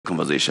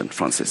conversation,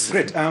 Francis.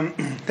 Great.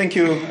 Thank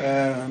you,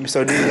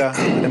 Mr. Odinga,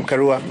 Madam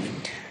Karua.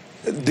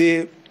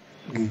 The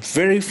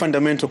very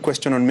fundamental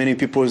question on many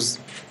people's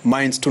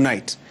minds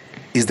tonight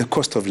is the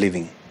cost of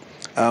living.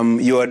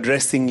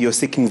 You're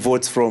seeking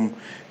votes from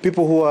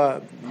people who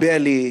are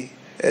barely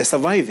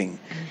surviving.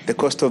 The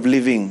cost of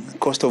living,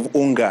 cost of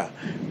unga,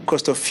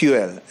 cost of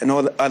fuel, and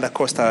all the other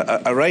costs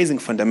are rising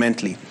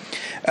fundamentally.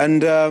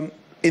 And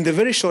in the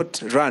very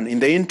short run, in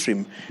the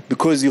interim,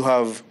 because you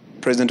have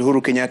President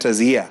Uhuru Kenyatta's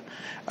here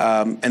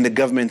and the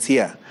government's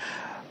here,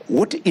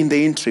 what in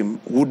the interim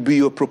would be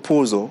your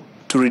proposal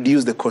to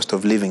reduce the cost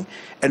of living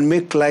and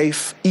make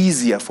life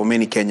easier for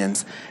many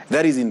Kenyans?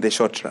 That is in the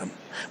short run.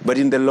 But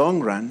in the long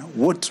run,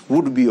 what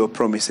would be your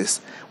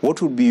promises?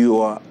 What would be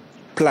your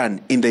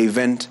plan in the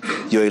event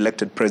you're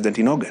elected president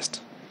in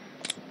August?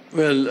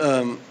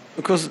 Well,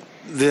 because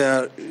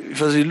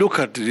if you look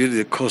at really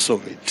the cost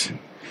of it,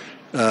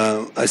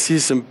 I see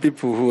some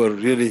people who are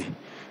really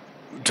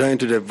trying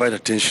to divert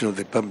attention of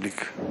the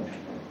public,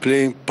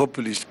 playing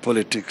populist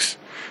politics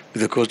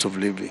with the cost of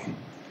living.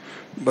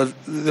 But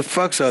the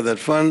facts are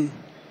that, one,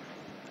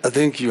 I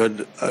think you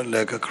had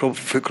like a crop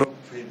failure.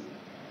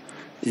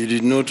 You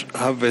did not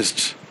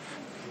harvest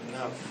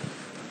enough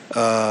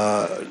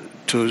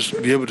to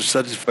be able to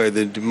satisfy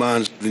the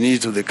demands, the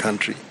needs of the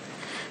country.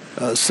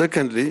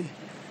 Secondly,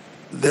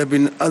 there have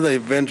been other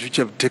events which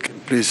have taken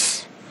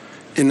place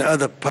in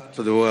other parts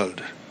of the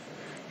world,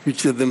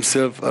 which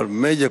themselves are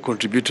major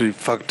contributory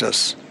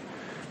factors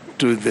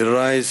to the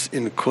rise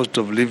in cost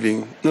of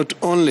living, not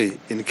only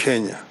in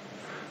Kenya,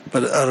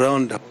 but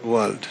around the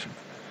world.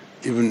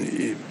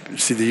 Even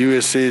see the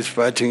USA is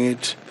fighting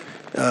it.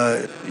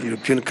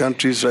 European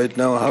countries right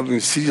now are having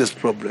serious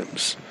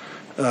problems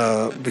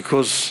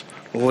because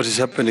of what is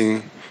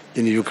happening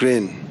in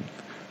Ukraine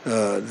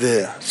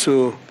there.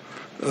 So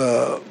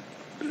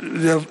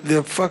there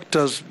are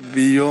factors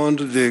beyond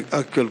the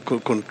actual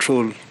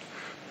control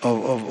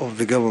of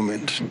the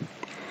government.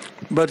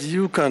 But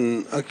you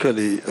can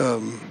actually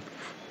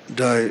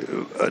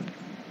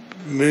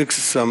make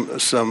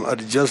some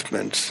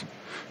adjustments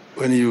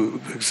when you,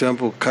 for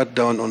example, cut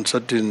down on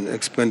certain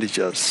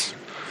expenditures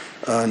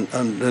and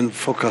then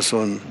focus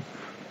on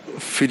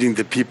feeding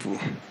the people,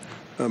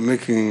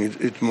 making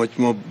it much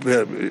more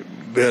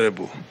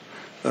bearable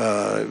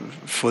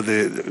for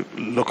the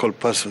local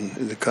person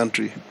in the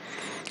country.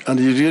 And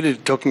you're really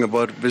talking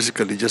about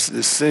basically just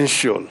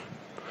essential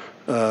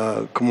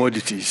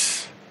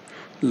commodities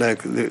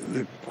like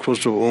the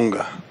cost of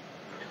unga,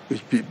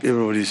 which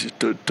everybody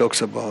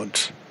talks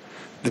about,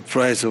 the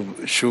price of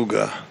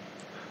sugar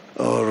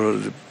or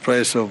the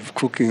price of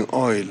cooking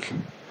oil,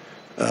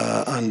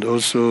 and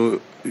also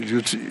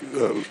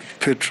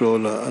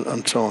petrol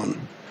and so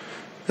on.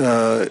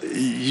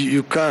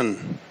 You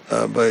can,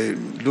 by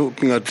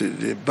looking at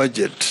the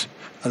budget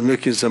and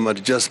making some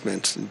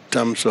adjustments in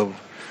terms of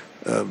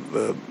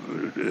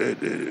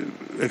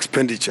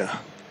expenditure,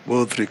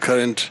 both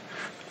recurrent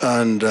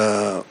and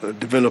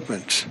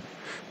development,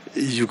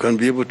 you can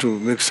be able to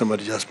make some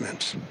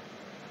adjustments.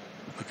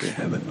 Okay.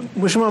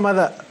 Mheshimiwa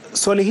Madha,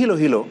 swali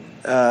hilo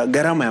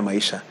gharama ya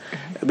maisha.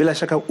 Bila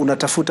shaka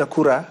unatafuta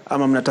kura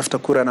ama mnatafuta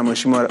kura na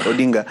Mheshimiwa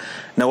Odinga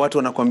na watu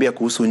wanakuambia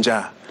kuhusu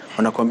njaa,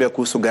 wanakuambia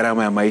kuhusu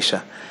gharama ya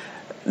maisha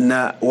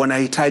na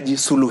wanahitaji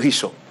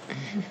suluhisho.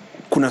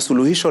 Kuna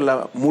suluhisho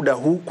la muda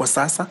huu kwa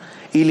sasa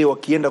ili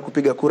wakienda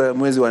kupiga kura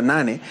mwezi wa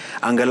 8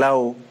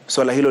 angalau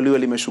swala hilo liwe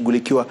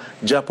limeshughulikiwa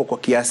japo kwa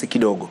kiasi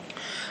kidogo?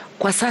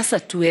 Kwa sasa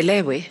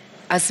tuelewe,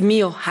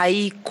 azimio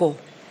haiko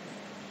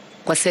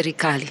kwa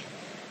serikali.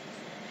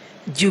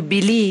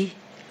 Jubilee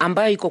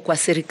ambayo iko kwa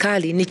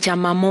serikali ni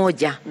chama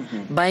moja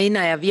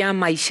baina ya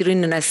vyama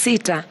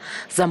 26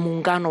 za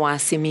muungano wa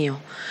Azimio.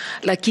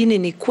 Lakini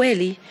ni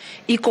kweli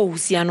iko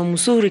uhusiano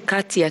mzuri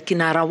kati ya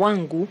kinara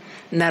wangu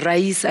na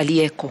rais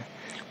aliyeko.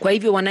 Kwa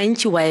hivyo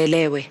wananchi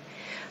waelewe,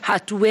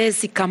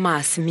 hatuwezi kama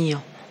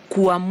Azimio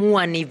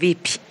kuamua ni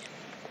vipi.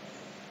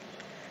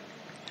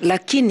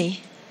 Lakini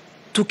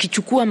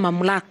tukichukua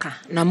mamlaka,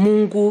 na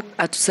Mungu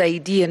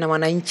atusaidie na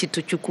wananchi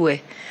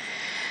tuchukue,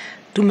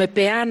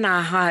 tumepeana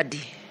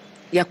ahadi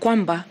ya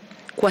kwamba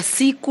kwa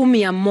siku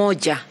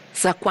 100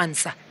 za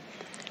kwanza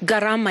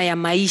gharama ya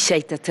maisha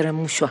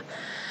itateremshwa,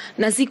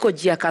 na ziko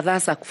njia kadhaa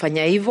za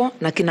kufanya hivyo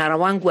na kinara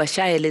wangu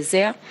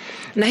ashaelezea.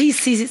 Na hii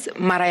si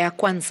mara ya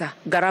kwanza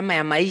gharama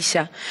ya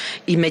maisha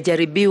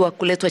imejaribiwa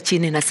kuletwa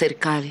chini na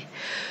serikali.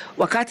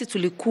 Wakati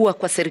tulikuwa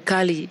kwa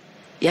serikali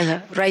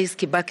ya Rais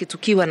Kibaki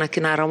tukiwa na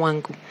kinara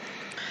wangu,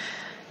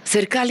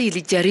 serikali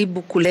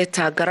ilijaribu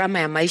kuleta gharama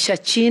ya maisha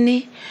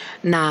chini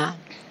na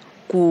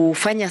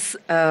kufanya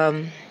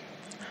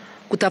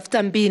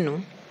kutafuta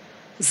mbinu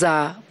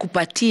za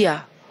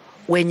kupatia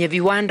wenye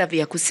viwanda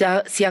vya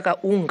kusiaga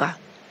unga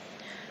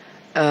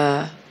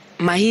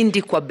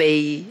mahindi kwa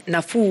bei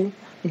nafuu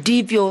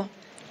ndivyo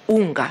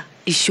unga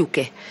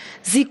ishuke.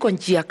 Ziko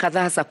njia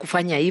kadhaa za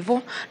kufanya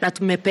hivyo na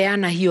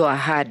tumepeana hiyo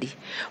ahadi.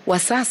 Wa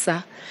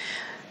sasa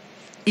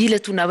ile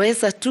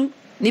tunaweza tu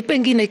ni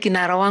pengine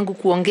kinara wangu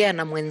kuongea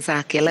na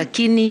mwenzake,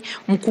 lakini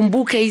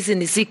mkumbuke hizi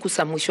ni siku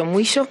za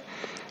mwisho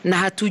na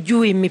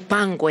hatujui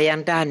mipango ya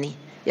ndani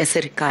ya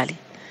serikali.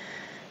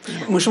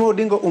 Mheshimiwa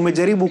Odinga,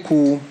 umejaribu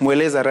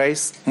kumweleza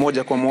rais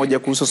moja kwa moja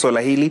kuhusu swala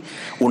hili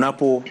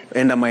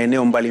unapoenda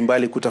maeneo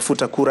mbalimbali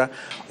kutafuta kura,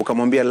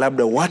 ukamwambia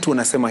labda watu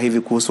wanasema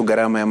hivi kuhusu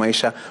gharama ya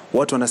maisha,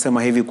 watu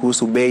wanasema hivi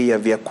kuhusu bei ya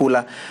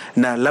vyakula,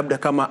 na labda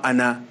kama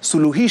ana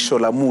suluhisho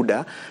la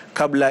muda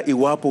kabla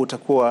iwapo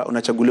utakuwa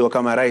unachaguliwa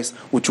kama rais,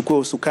 uchukue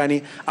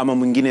usukani ama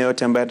mwingine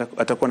yote ambaye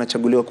atakuwa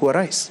anachaguliwa kuwa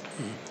rais?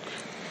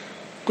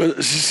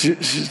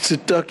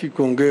 Sitaki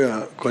kuongea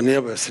kwa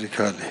niaba ya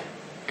serikali.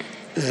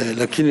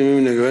 Lakini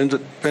mimi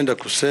ningependa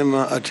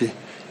kusema ati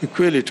ni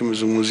kweli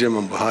tumezungumzia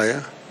mambo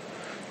haya,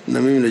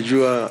 na mimi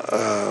najua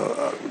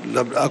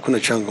labda hakuna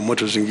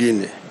changamoto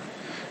zingine.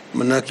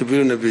 Manake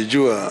vile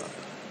unavyojua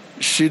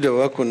shida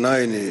wako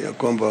naye ni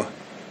kwamba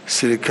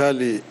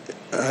serikali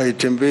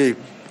haitembei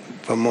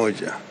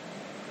pamoja.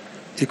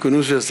 Iko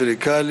nusu ya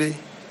serikali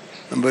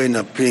ambayo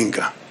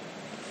inapinga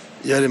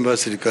yale ambayo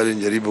serikali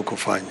inajaribu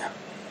kufanya.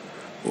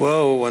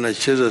 Wao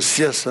wanacheza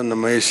siasa na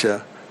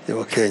maisha ya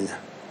Wakenya.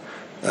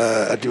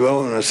 Ati wao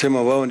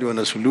wanasema wao ndio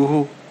wana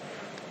suluhu,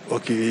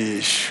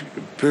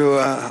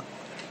 wakipewa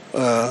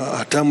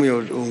hatamu ya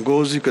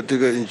uongozi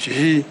katika nchi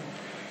hii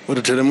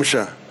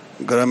watateremsha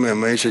gharama ya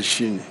maisha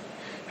chini.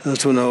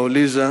 Sasa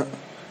unauliza,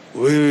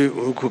 wewe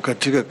uko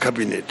katika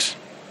cabinet,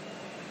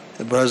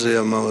 baraza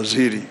ya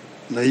mawaziri,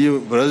 na hiyo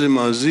baraza ya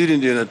mawaziri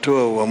ndio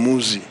inatoa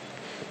uamuzi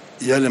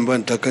yale ambayo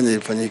nitakanya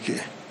ifanyike.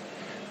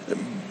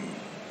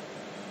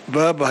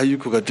 Baba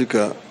hayuko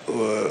katika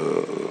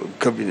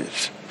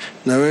cabinet.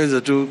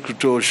 Naweza tu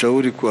kutoa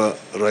ushauri kwa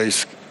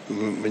rais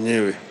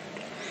mwenyewe,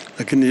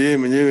 lakini yeye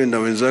mwenyewe na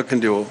wenzake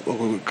ndio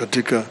wako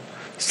katika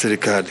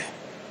serikali.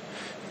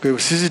 Kwa hivyo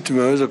sisi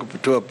tumeweza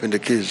kutoa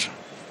pendekezo,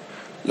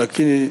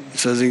 lakini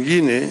saa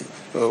zingine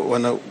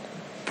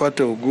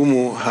wanapata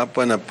ugumu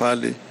hapa na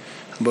pale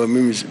ambao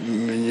mimi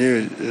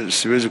mwenyewe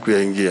siwezi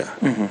kuyaingia.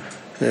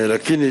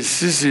 Lakini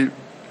sisi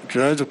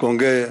tunaweza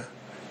kuongea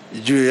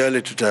juu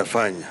yale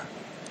tutayafanya.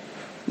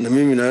 Na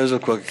mimi naweza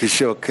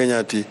kuhakikishia Wakenya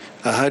ati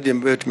ahadi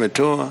ambayo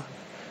tumetoa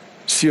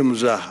sio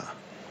mzaha.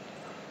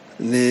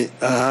 Ni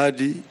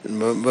ahadi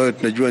ambayo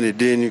tunajua ni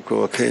deni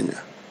kwa Wakenya.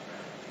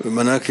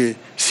 Manake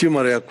sio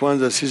mara ya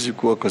kwanza sisi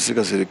kuwa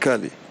katika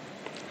serikali.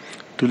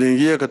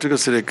 Tuliingia katika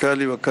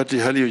serikali wakati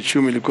hali ya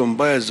uchumi ilikuwa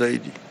mbaya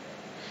zaidi.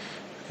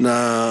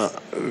 Na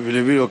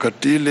vile vile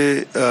wakati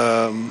ile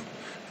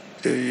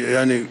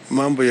yani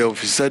mambo ya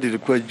ufisadi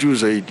ilikuwa juu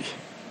zaidi.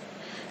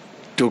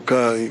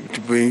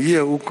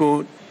 Tupoingia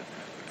huko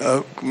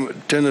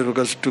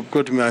tena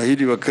tukua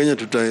tumeahidi Wakenya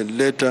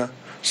tutaleta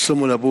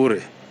somo la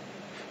bure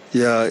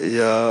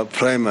ya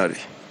primary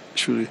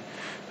shule,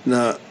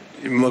 na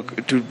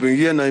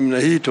tulipoingia na imna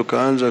hii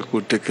tukaanza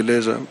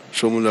kutekeleza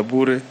somo la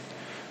bure,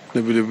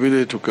 na vile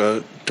vile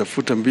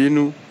tukatafuta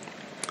mbinu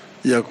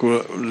ya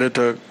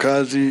kuleta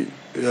kazi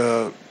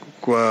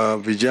kwa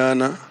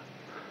vijana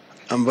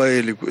ambaye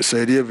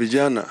ilisaidia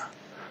vijana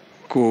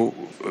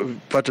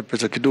kupata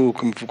pesa kidogo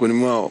kwa mfukoni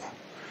mwao,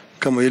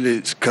 kama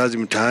ile kazi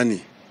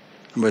mtaani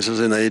ambayo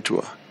sasa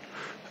inaitwa.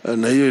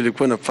 Na hiyo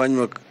ilikuwa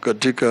inafanywa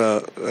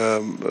katika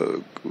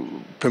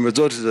pembe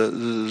zote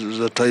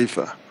za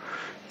taifa.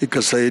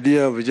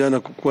 Ikasaidia vijana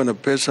kukuwa na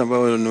pesa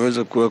ambayo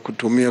wanaweza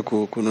kutumia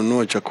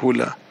kununua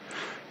chakula.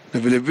 Na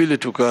vile vile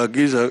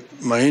tukaagiza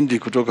mahindi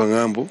kutoka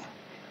ng'ambo,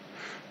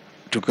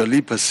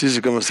 tukalipa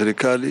sisi kama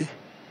serikali,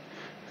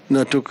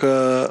 na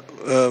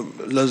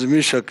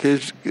tukalazimisha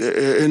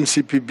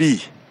NCPB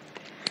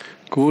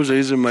kuuza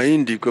hizo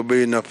mahindi kwa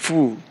bei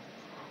nafuu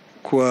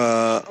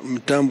kwa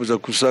mtambo za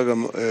kusaga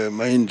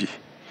mahindi,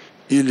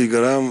 ili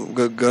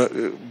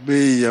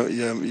bei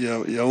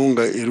ya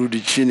unga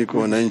irudi chini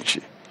kwa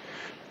wananchi.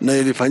 Na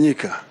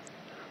ilifanyika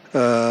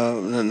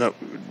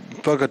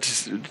mpaka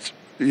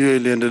hiyo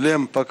iliendelea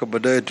mpaka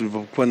baadaye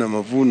tulipokuwa na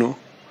mavuno,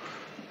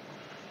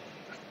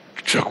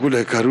 chakula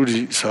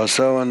ikarudi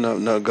sawasawa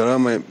na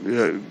gharama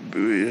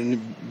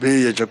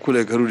bei ya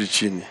chakula ikarudi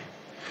chini.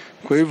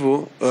 Kwa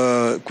hivyo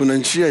kuna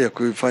njia ya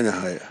kufanya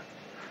haya.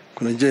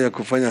 Kuna njia ya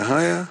kufanya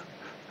haya,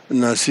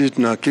 na sisi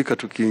tunahakika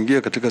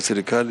tukiingia katika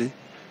serikali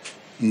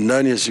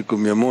ndani ya siku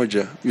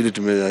 100 ili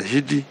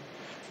tumeahidi,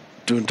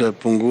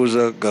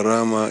 tutapunguza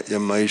gharama ya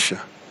maisha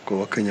kwa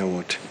Wakenya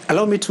wote.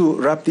 Allow me to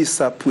wrap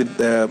this up with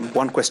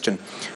one question.